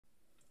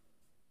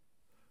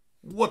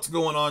What's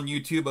going on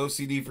YouTube?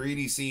 OCD for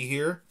EDC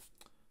here.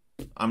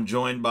 I'm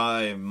joined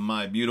by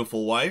my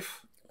beautiful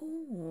wife.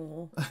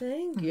 Oh,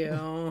 thank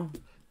you.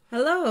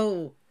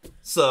 Hello.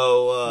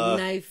 So,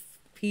 knife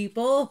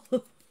people.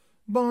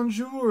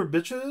 bonjour,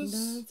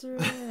 bitches. That's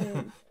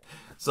right.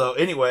 So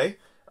anyway,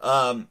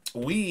 I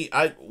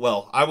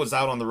was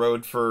out on the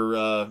road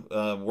for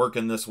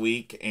working this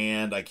week,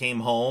 and I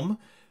came home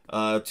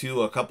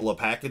to a couple of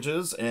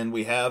packages, and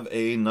we have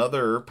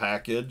another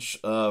package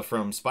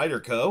from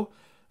SPYDERCO,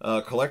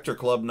 Collector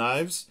Club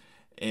knives.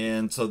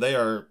 And so they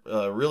are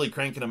really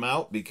cranking them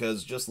out,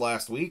 because just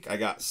last week I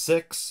got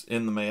 6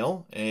 in the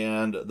mail,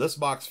 and this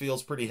box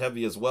feels pretty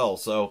heavy as well.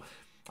 So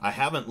I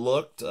haven't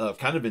looked,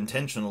 kind of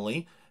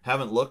intentionally,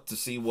 haven't looked to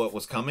see what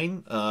was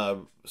coming.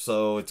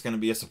 So it's going to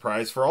be a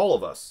surprise for all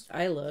of us.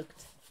 I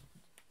looked.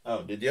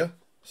 Oh, did you?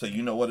 So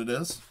you know what it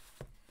is?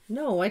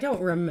 No, I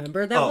don't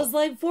remember. That was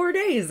like 4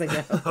 days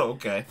ago.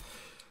 Okay.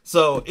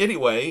 So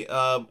anyway,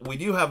 we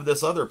do have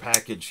this other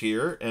package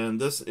here, and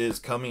this is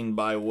coming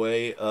by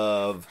way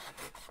of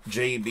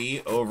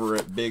JB over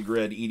at Big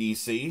Red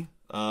EDC.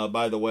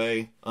 By the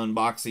way,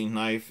 unboxing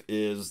knife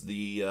is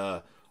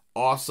the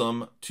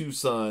awesome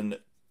Tucson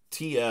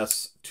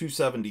TS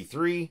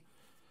 273.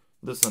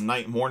 This is a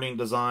night morning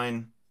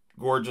design.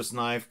 Gorgeous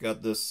knife.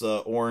 Got this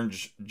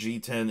orange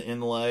G10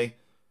 inlay.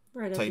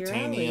 Right up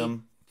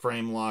titanium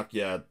frame lock.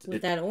 Yeah.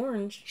 With that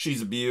orange.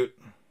 She's a beaut.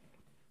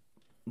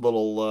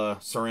 Little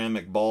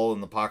ceramic ball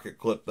in the pocket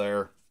clip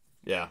there.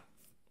 Yeah.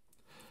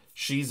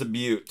 She's a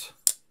beaut.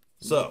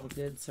 So. A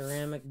good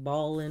ceramic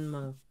ball in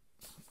my...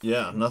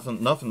 Yeah,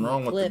 nothing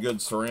wrong with the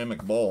good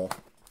ceramic ball.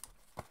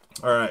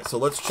 All right, so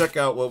let's check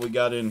out what we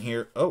got in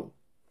here. Oh.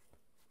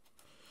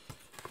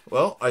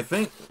 Well, I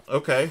think,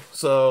 okay,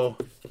 so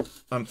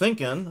I'm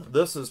thinking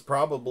this is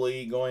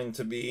probably going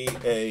to be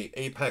a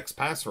Apex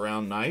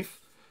pass-around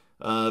knife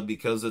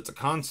because it's a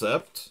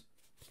Kansept.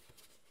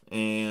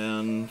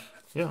 And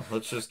yeah,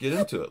 let's just get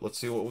into it. Let's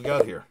see what we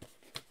got here.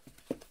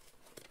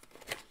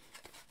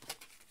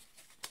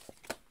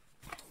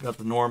 Got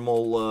the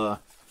normal,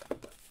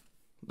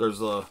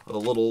 there's a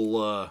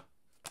little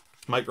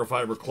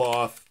microfiber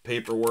cloth,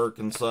 paperwork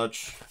and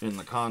such in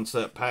the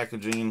Kansept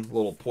packaging.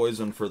 Little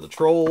poison for the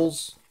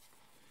trolls.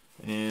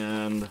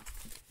 And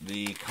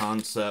the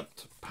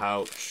Kansept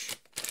pouch.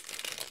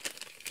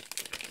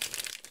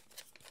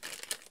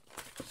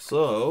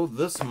 So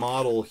this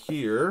model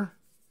here,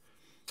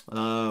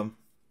 kind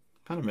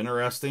of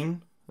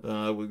interesting.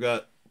 We've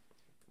got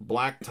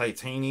black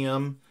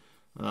titanium.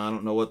 I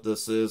don't know what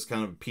this is.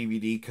 Kind of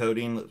PVD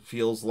coating, it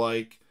feels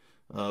like,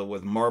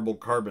 with marble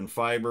carbon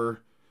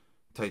fiber,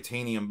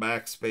 titanium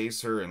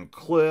backspacer and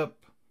clip.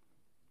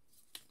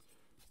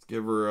 Let's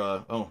give her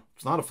a, oh,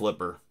 it's not a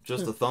flipper,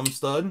 just a thumb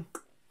stud.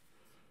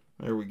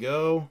 There we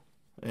go.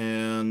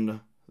 And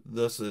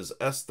this is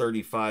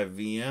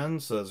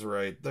S35VN, says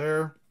right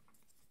there.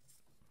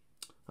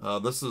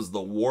 This is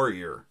the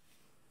Warrior.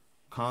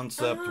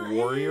 Kansept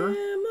Warrior. I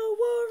am a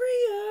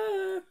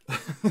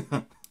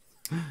warrior.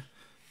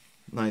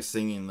 Nice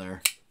singing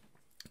there.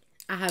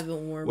 I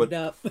haven't warmed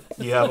up.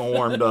 You haven't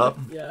warmed up?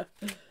 Yeah.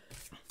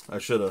 I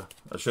should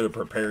have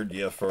prepared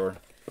you for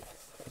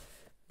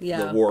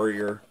the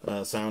Warrior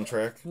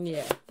soundtrack.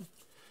 Yeah.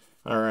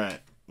 All right.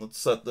 Let's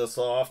set this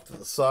off to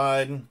the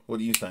side. What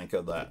do you think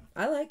of that?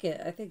 I like it.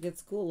 I think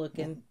it's cool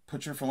looking.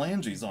 Put your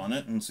phalanges on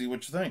it and see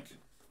what you think.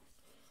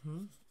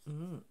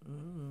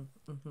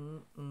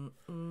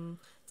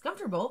 It's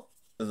comfortable.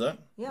 Is that?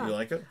 Yeah. You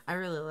like it? I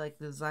really like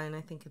the design.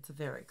 I think it's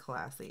very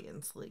classy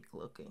and sleek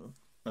looking.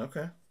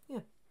 Okay.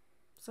 Yeah.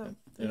 So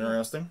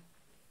interesting.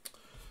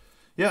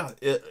 Yeah,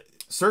 it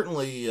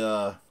certainly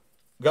got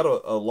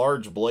a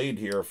large blade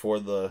here for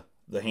the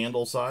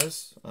handle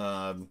size.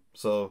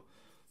 So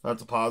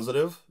that's a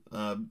positive.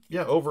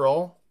 Yeah,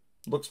 overall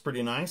looks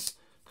pretty nice.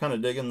 Kind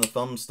of digging the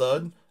thumb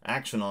stud.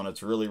 Action on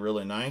it's really,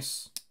 really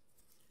nice.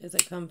 Is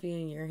it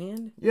comfy in your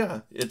hand?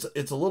 Yeah, it's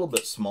a little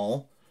bit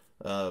small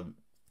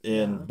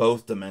in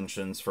both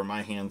dimensions for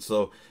my hand,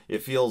 so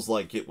it feels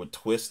like it would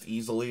twist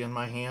easily in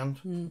my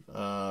hand.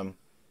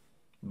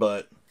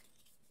 But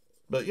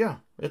yeah,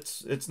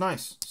 it's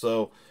nice.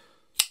 So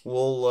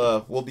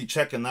we'll be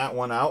checking that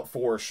one out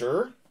for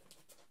sure.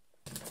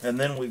 And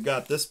then we've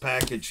got this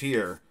package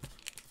here,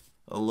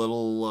 a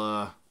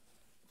little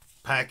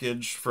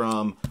package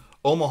from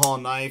Omaha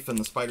Knife and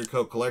the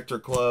SPYDERCO Collector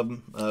Club.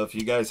 If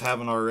you guys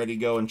haven't already,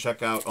 go and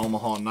check out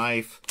Omaha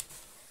Knife.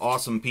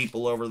 Awesome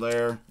people over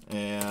there,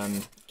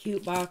 and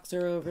cute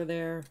boxer over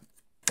there.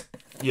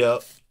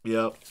 Yep.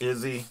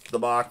 Izzy, the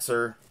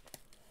boxer.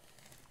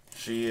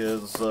 She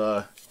is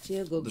the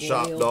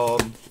shop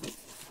dog.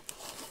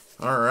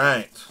 All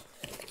right.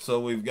 So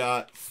we've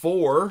got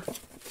 4,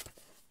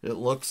 it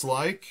looks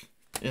like,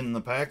 in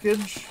the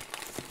package.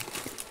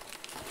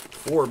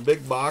 4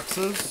 big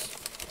boxes.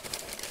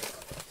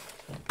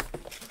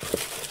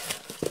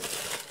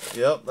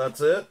 Yep,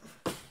 that's it.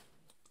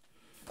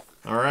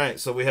 All right,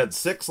 so we had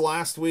 6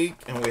 last week,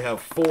 and we have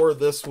 4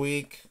 this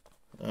week.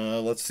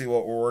 Let's see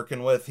what we're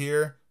working with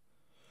here.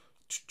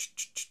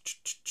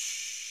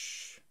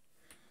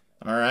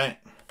 All right.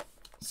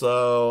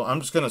 So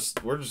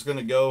we're just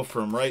gonna go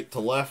from right to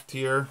left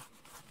here.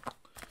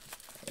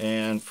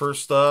 And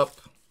first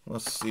up,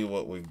 let's see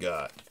what we've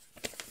got.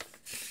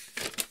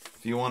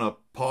 If you want to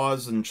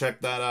pause and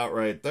check that out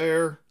right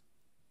there.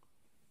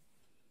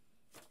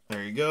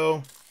 There you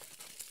go.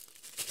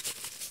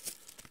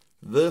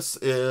 This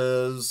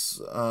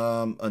is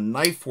a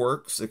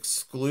KnifeWorks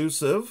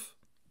exclusive.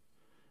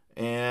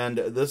 And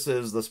this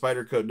is the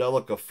Spyderco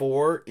Delica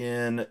 4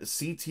 in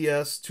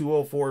CTS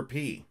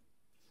 204P.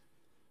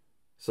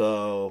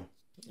 So...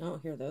 I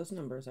don't hear those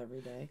numbers every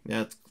day.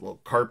 Yeah, it's a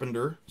little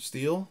Carpenter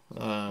steel.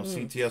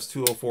 CTS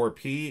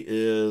 204P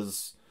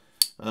is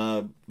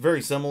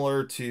very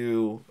similar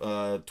to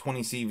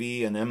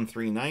 20CV and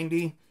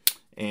M390.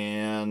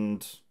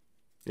 And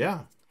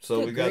yeah,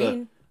 so we got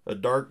a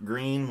dark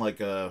green,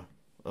 like a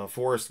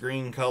forest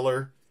green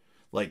color.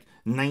 Like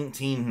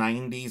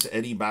 1990s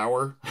Eddie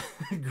Bauer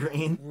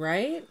green.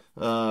 Right?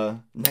 For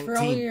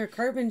all your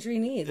carpentry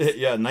needs.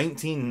 Yeah,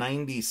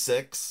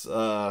 1996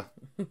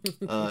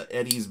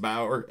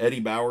 Eddie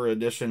Bauer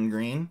edition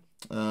green.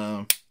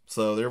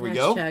 So there we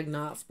go. Hashtag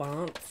not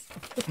spons.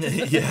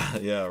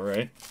 yeah,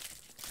 right.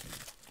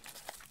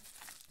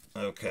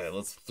 Okay,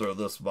 let's throw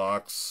this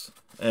box.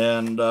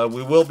 And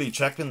we will be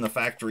checking the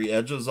factory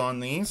edges on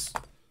these.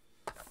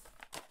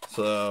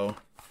 So...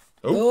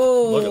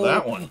 Oh, look at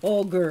that one.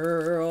 Oh,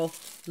 girl.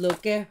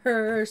 Look at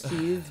her.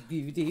 She's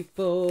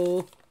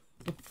beautiful.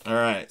 All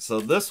right. So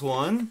this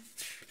one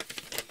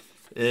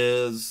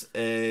is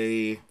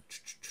a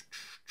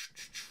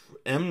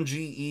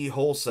MGE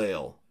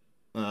wholesale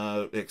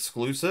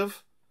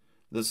exclusive.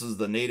 This is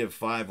the Native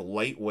 5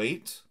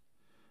 lightweight.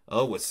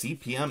 Oh, with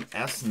CPM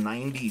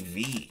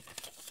S90V.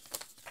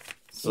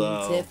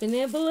 So, in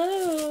Tiffany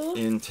blue.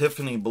 In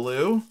Tiffany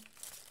blue.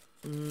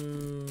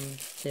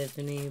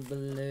 Tiffany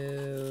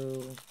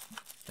blue.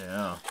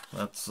 Yeah,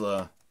 that's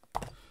one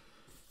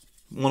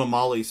of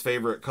Molly's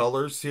favorite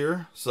colors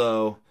here.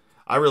 So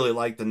I really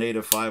like the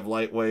Native 5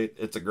 lightweight.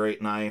 It's a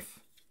great knife.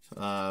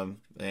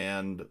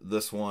 And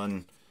this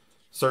one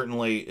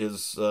certainly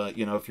is,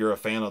 you know, if you're a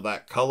fan of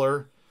that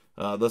color,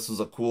 this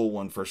is a cool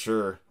one for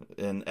sure.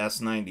 In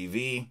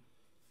S90V.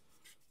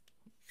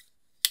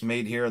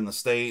 Made here in the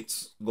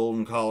States,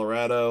 Golden,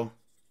 Colorado.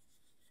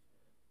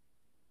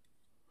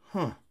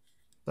 Huh.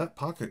 That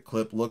pocket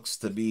clip looks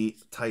to be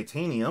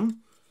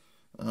titanium.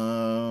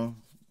 I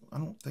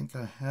don't think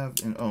I have...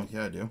 Oh,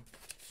 yeah, I do.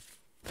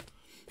 Let's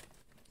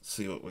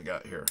see what we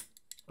got here.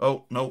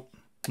 Oh, nope.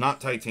 Not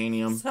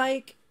titanium.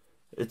 Psych.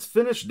 It's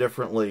finished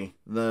differently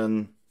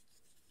than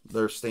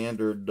their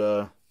standard...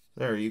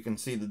 there, you can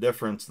see the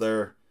difference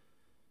there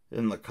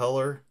in the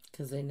color.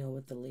 Because they know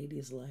what the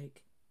ladies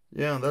like.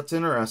 Yeah, that's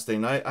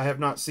interesting. I have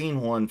not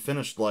seen one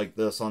finished like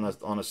this on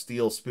a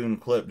steel spoon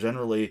clip.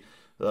 Generally...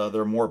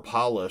 they're more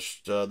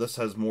polished. This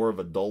has more of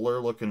a duller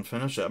looking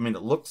finish. I mean,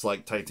 it looks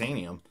like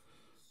titanium.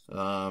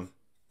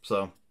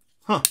 So,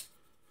 huh.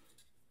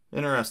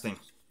 Interesting.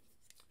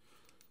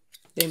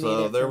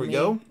 So there we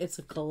go. It's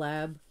a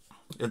collab.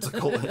 It's a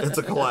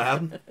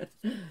collab.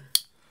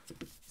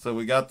 So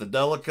we got the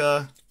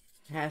Delica.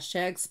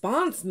 Hashtag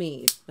spons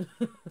me.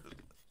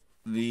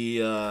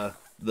 The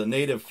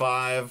Native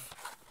 5.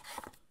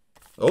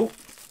 Oh.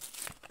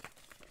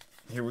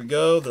 Here we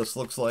go. This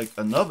looks like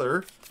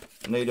another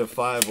Native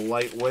 5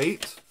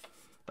 lightweight.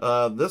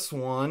 This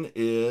one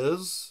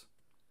is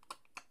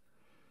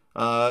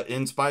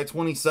in SPY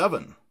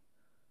 27.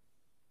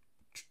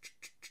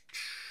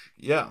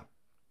 Yeah.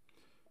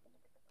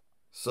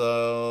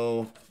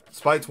 So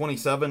SPY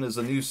 27 is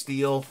a new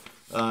steel.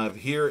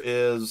 Here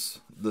is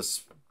the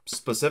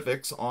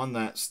specifics on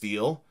that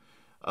steel.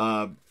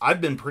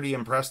 I've been pretty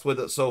impressed with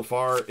it so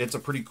far. It's a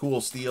pretty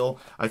cool steel.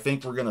 I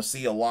think we're going to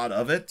see a lot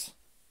of it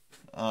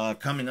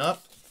coming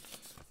up.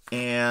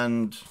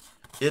 And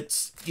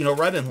it's, you know,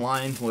 right in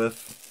line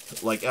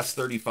with like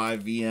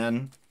S35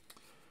 VN.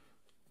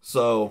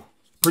 So,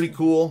 pretty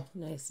cool.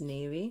 Nice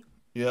navy.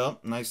 Yeah,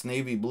 nice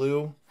navy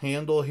blue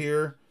handle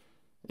here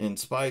in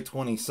SPY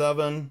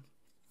 27.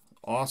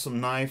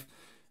 Awesome knife.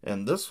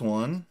 And this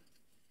one,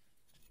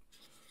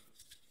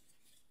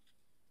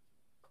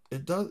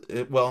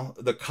 well,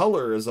 the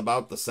color is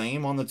about the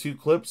same on the two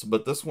clips,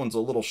 but this one's a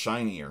little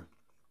shinier.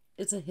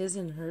 It's a his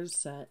and hers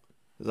set.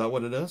 Is that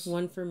what it is?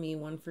 One for me,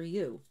 one for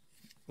you.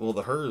 Well,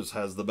 the hers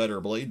has the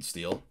better blade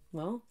steel.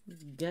 Well,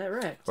 get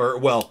wrecked. Or,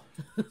 well,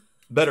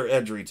 better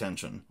edge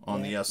retention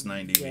on the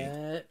S90V.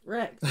 Get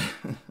wrecked.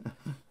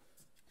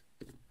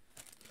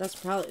 That's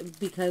probably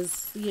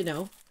because, you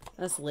know,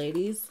 us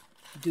ladies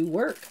do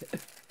work.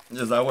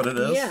 Is that what it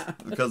is? Yeah.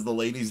 Because the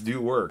ladies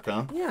do work,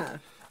 huh? Yeah.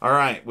 All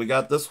right, we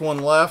got this one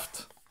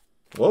left.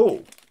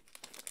 Whoa.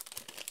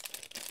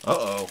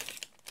 Uh-oh.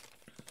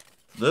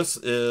 This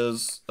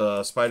is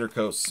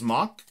Spyderco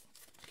Smock.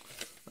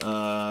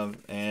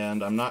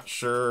 And I'm not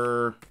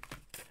sure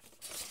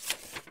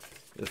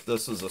if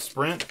this is a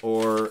Sprint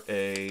or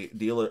a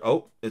dealer.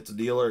 Oh, it's a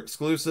dealer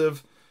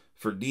exclusive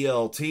for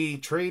DLT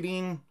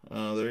trading.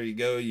 There you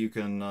go. You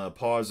can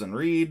pause and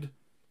read.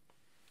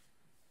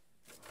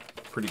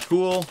 Pretty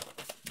cool.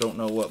 Don't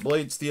know what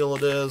blade steel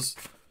it is.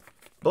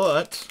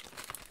 But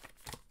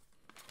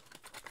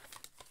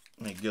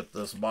let me get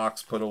this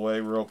box put away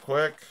real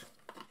quick.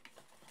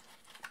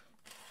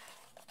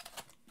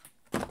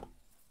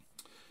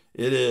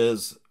 It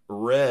is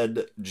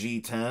red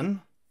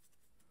G10.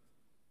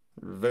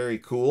 Very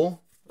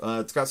cool.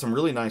 It's got some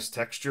really nice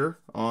texture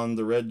on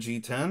the red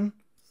G10.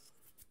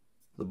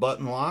 The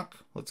button lock.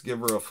 Let's give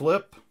her a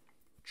flip.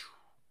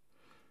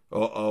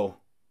 Uh-oh.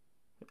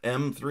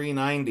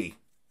 M390.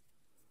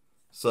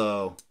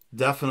 So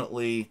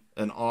definitely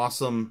an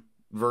awesome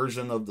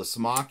version of the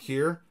smock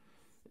here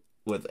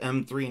with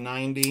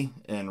M390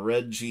 and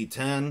red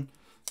G10.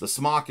 The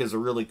smock is a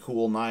really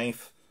cool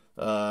knife.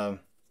 All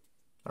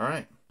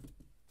right.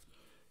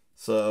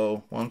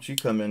 So why don't you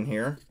come in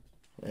here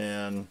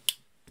and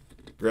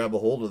grab a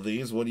hold of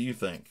these? What do you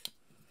think?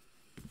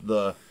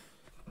 The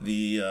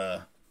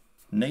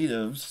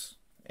natives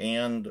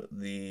and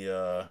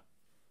the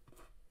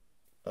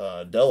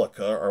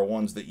Delica are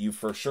ones that you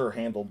for sure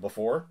handled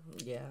before.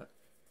 Yeah.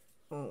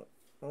 Oh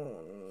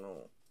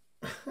no.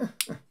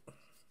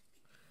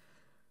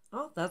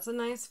 Oh, that's a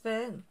nice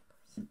fit.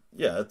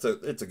 Yeah,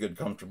 it's a good,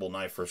 comfortable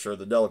knife for sure.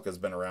 The Delica's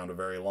been around a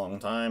very long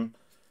time,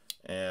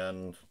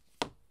 and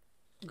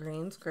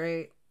green's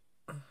great.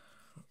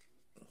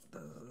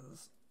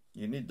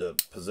 You need to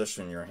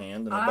position your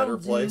hand in a better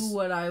place. I'll do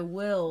what I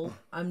will.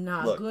 I'm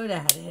not good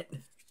at it.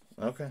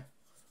 Okay.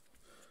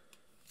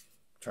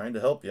 Trying to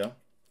help you,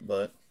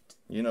 but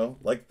you know,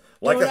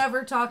 don't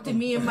ever talk to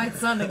me and my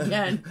son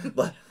again.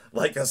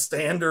 Like a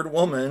standard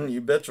woman,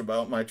 you bitch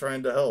about my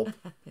trying to help.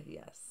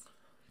 Yes.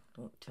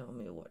 Don't tell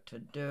me what to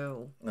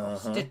do. I'll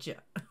stitch you.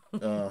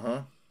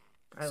 So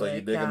like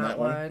you digging that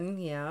one?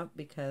 Yeah,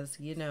 because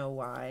you know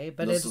why.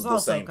 But this it's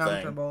also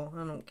comfortable.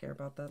 I don't care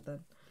about that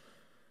then.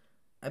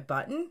 A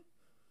button?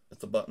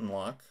 It's a button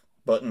lock.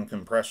 Button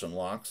compression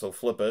lock. So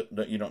flip it.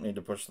 You don't need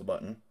to push the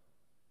button.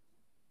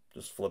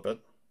 Just flip it.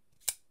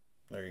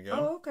 There you go.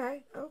 Oh,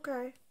 okay.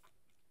 Okay.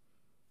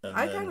 And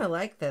I kind of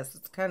like this.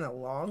 It's kind of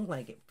long.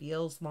 Like, it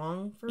feels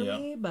long for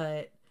me,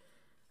 but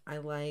I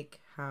like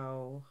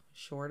how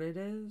short it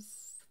is.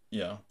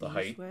 Yeah, the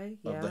height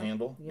of the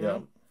handle.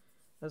 Yeah.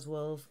 As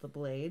well as the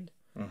blade.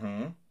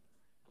 Mm-hmm.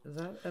 Is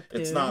that a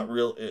pin? It's not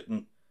real.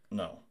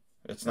 No.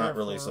 It's not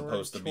really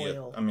supposed to be.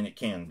 I mean, it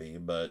can be,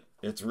 but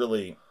it's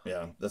really,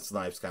 yeah, this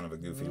knife's kind of a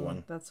goofy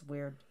one. That's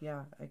weird.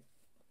 Yeah.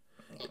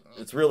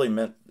 It's really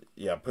meant,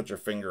 yeah, put your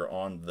finger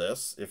on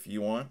this if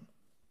you want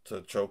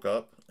to choke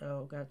up.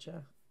 Oh,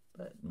 gotcha.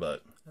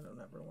 But I don't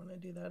ever want to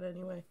do that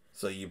anyway.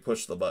 So you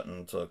push the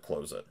button to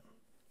close it.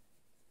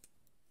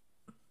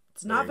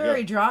 It's not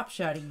very drop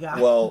shotty,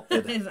 guys. Well,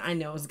 I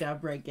know it's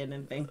got break in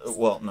and things.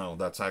 Well, no,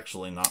 that's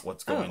actually not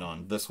what's going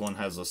on. This one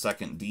has a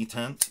second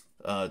detent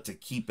to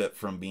keep it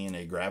from being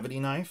a gravity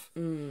knife.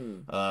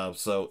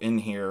 So in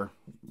here,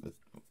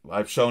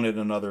 I've shown it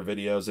in other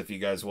videos. If you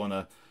guys want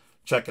to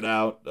check it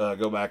out,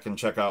 go back and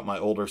check out my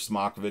older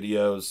smock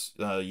videos.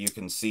 You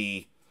can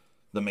see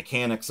the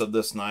mechanics of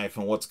this knife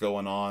and what's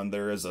going on.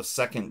 There is a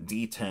second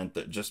detent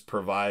that just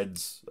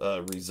provides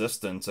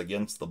resistance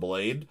against the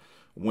blade.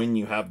 When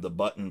you have the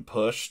button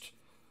pushed,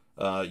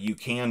 you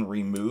can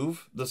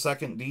remove the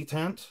second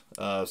detent.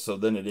 So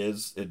then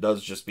it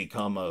does just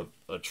become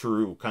a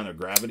true kind of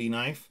gravity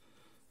knife.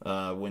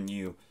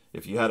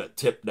 If you had it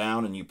tipped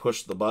down and you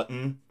push the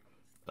button,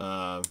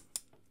 the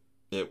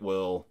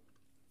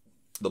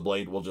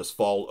blade will just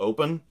fall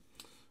open.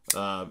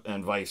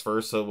 And vice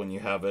versa, when you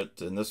have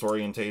it in this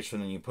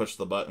orientation and you push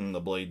the button, the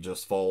blade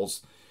just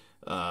falls.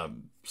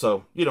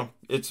 So, you know,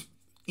 it's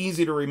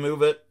easy to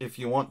remove it if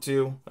you want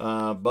to,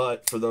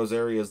 but for those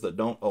areas that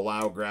don't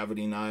allow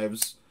gravity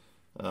knives,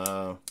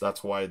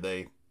 that's why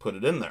they put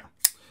it in there.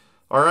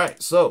 All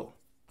right, so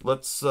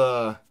let's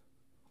we'll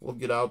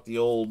get out the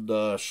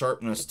old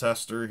sharpness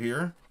tester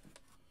here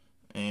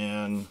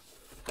and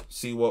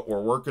see what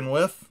we're working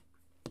with.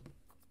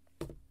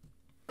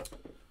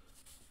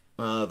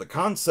 The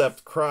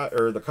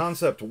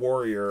Kansept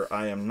Warrior,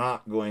 I am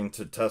not going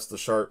to test the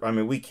sharp. I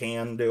mean, we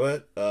can do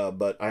it,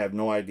 but I have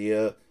no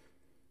idea.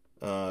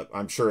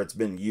 I'm sure it's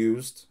been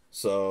used,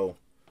 so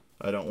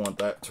I don't want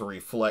that to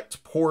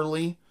reflect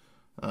poorly.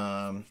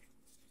 But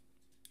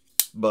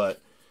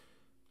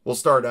we'll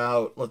start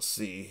out. Let's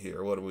see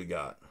here. What do we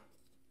got?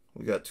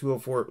 We got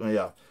 204.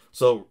 Yeah.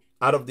 So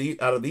out of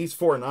these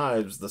four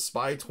knives, the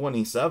Spy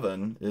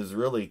 27 is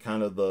really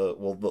kind of the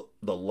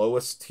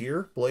lowest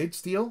tier blade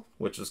steel,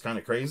 which is kind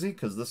of crazy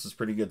because this is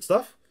pretty good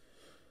stuff.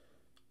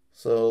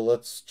 So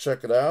let's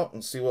check it out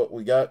and see what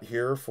we got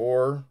here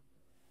for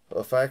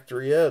a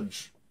factory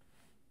edge.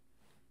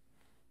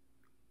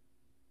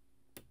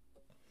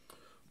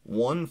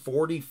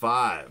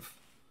 145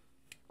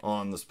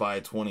 on the Spy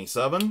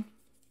 27.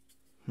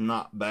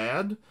 Not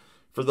bad.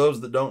 For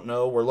those that don't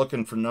know, we're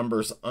looking for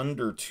numbers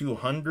under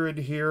 200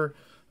 here.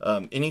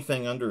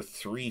 Anything under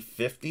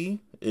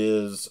 350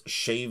 is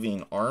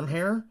shaving arm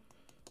hair.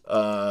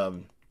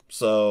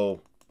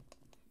 So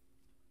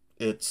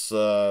it's,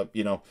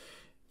 you know,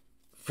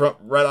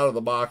 right out of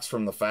the box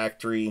from the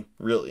factory,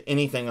 really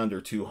anything under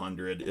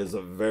 200 is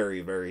a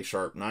very, very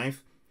sharp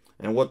knife.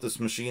 And what this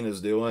machine is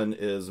doing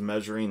is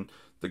measuring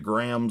the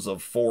grams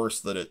of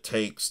force that it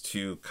takes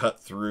to cut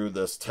through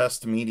this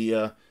test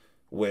media,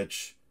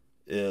 which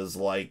is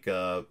like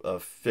a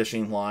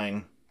fishing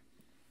line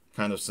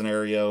kind of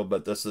scenario.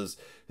 But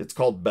it's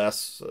called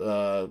BESS,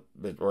 or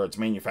it's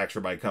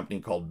manufactured by a company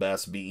called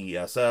BESS,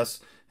 BESS,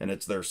 and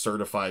it's their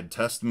certified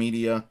test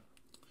media.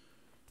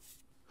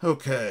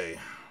 Okay,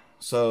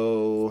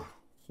 so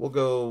we'll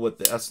go with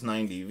the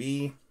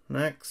S90V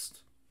next.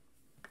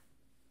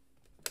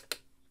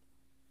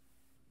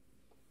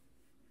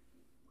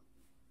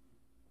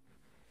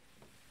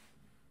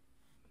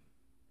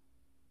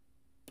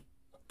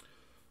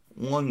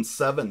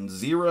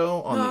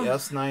 $170 on the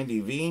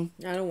S90V.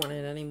 I don't want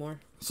it anymore.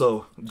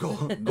 So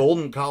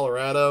Golden,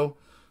 Colorado,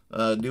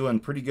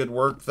 doing pretty good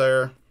work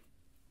there.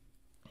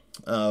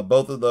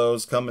 Both of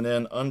those coming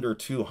in under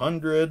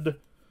 200,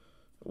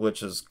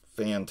 which is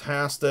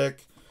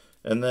fantastic.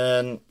 And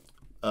then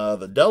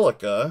the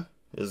Delica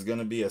is going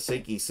to be a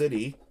Seiki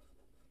City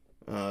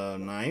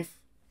knife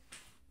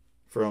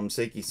from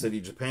Seiki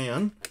City,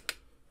 Japan,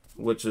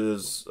 which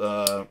is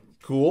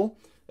cool.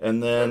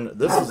 And then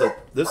this is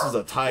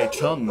a Tai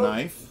Chung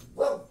knife.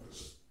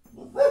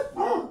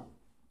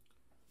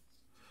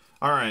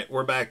 All right,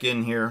 we're back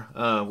in here.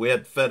 We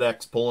had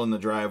FedEx pull in the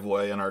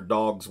driveway, and our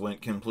dogs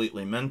went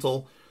completely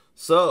mental.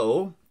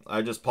 So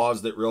I just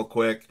paused it real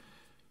quick.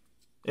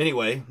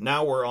 Anyway,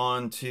 now we're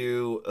on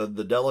to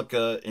the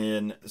Delica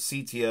in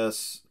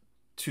CTS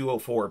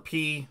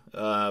 204P.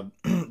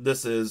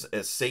 This is a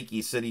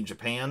Seiki City,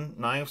 Japan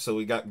knife. So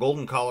we got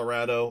Golden,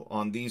 Colorado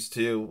on these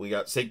two. We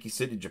got Seiki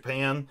City,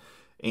 Japan.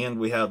 And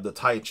we have the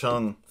Tai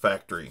Chung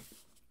factory.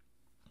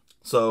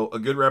 So a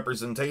good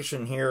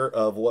representation here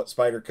of what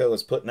Spyderco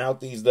is putting out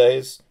these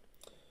days.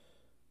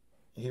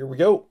 Here we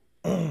go.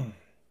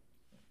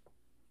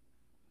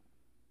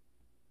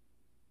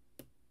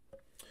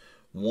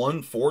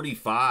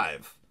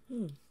 $145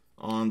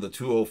 on the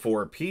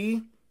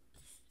 204P.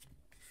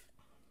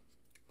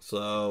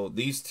 So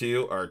these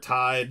two are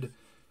tied.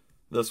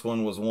 This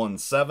one was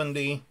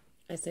 $170.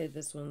 I say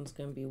this one's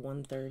going to be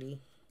 $130.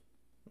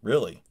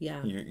 Really?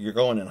 Yeah. You're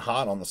going in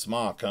hot on the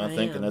smock, huh?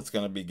 Thinking it's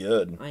going to be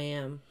good. I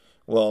am.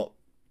 Well,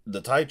 the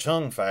Tai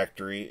Chung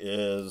factory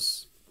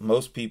is,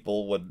 most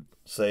people would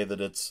say that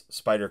it's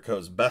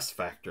Spyderco's best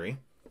factory.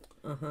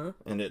 Uh-huh.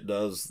 And it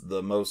does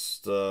the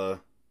most,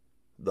 well,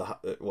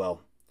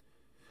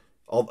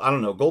 I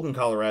don't know, Golden,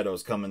 Colorado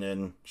is coming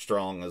in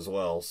strong as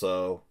well.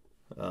 So,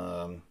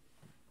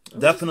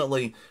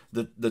 definitely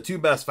the two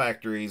best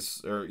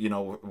factories, or, you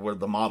know, where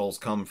the models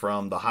come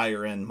from, the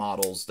higher end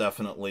models,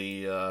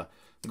 definitely,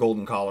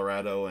 Golden,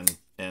 Colorado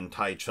and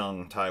Tai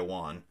Chung,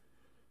 Taiwan.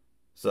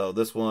 So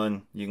this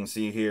one, you can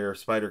see here,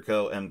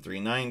 Spyderco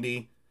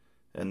M390,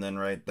 and then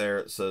right there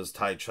it says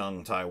Tai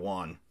Chung,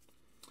 Taiwan.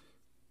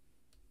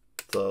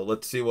 So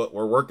let's see what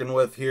we're working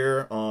with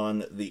here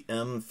on the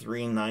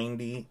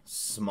M390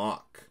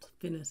 smock.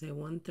 Gonna say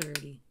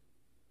 $130.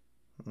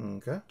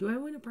 Okay. Do I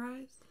win a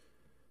prize?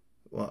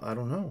 Well, I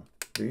don't know.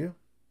 Do you?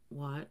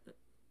 What?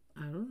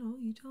 I don't know.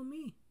 You tell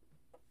me.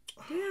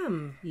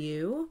 Damn,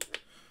 you.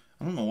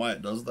 I don't know why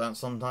it does that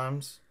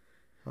sometimes.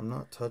 I'm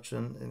not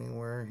touching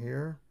anywhere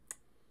here.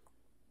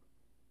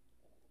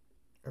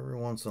 Every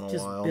once in a while.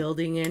 Just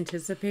building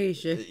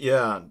anticipation.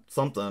 Yeah,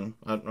 something.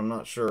 I'm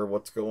not sure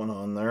what's going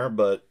on there,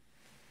 but...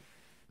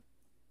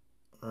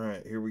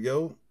 Alright, here we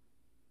go.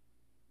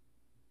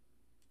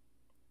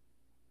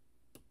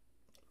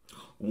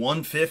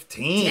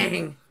 115.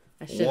 Dang.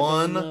 I should have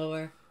gone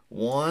lower.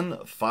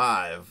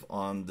 1.5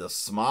 on the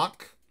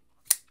smock.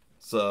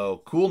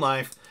 So, cool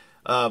knife.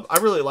 I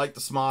really like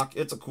the smock.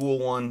 It's a cool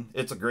one.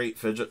 It's a great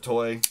fidget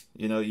toy.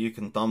 You know, you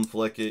can thumb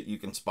flick it. You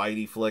can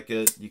Spidey flick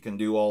it. You can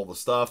do all the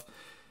stuff.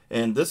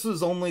 And this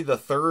is only the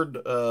third,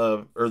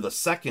 or the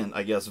second,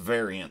 I guess,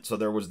 variant. So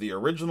there was the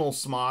original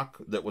smock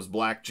that was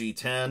Black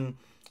G10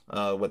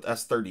 with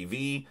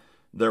S30V.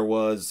 There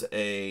was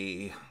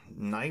a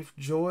Knife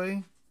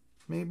Joy,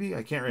 maybe?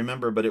 I can't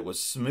remember, but it was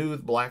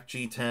smooth Black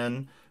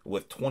G10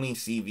 with 20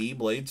 CV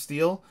blade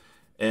steel.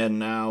 And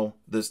now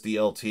this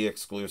DLT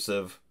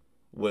exclusive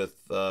with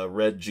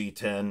red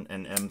G10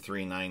 and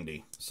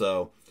M390.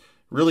 So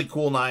really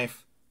cool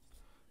knife.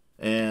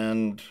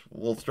 And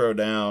we'll throw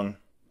down,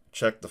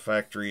 check the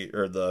factory,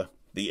 or the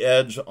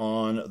edge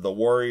on the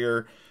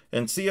Warrior,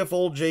 and see if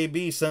old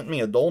JB sent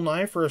me a dull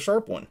knife or a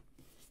sharp one.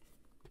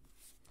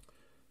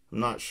 I'm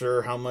not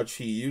sure how much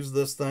he used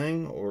this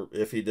thing, or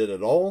if he did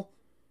at all,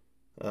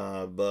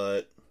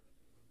 but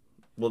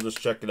we'll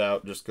just check it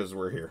out just because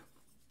we're here.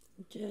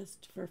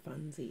 Just for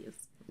funsies.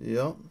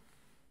 Yep.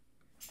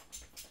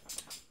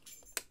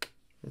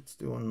 It's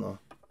doing the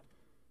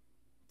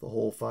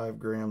whole 5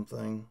 gram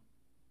thing.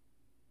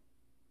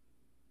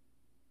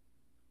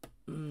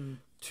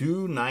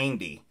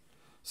 290.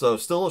 So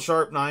still a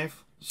sharp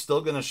knife.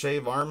 Still going to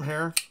shave arm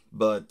hair.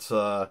 But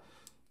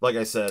like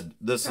I said,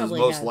 this has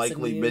most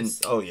likely been...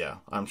 Oh yeah,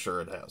 I'm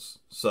sure it has.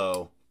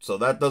 So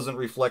that doesn't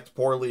reflect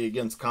poorly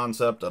against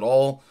Kansept at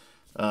all.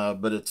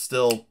 But it's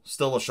still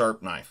a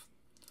sharp knife.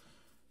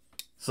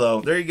 So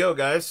there you go,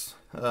 guys.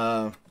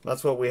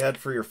 that's what we had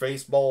for your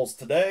face balls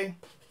today.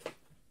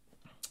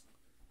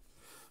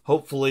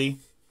 Hopefully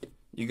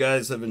you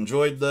guys have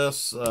enjoyed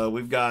this.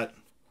 We've got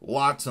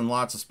lots and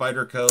lots of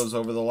Spydercos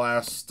over the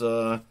last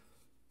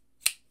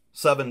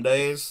 7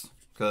 days,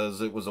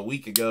 because it was a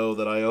week ago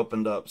that I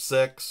opened up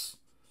 6.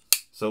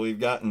 So we've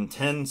gotten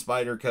 10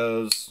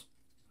 Spydercos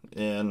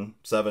in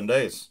 7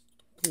 days.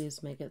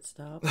 Please make it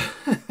stop.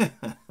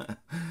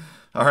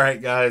 All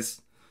right,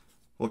 guys.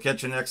 We'll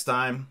catch you next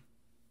time.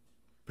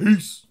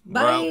 Peace.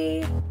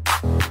 Bye.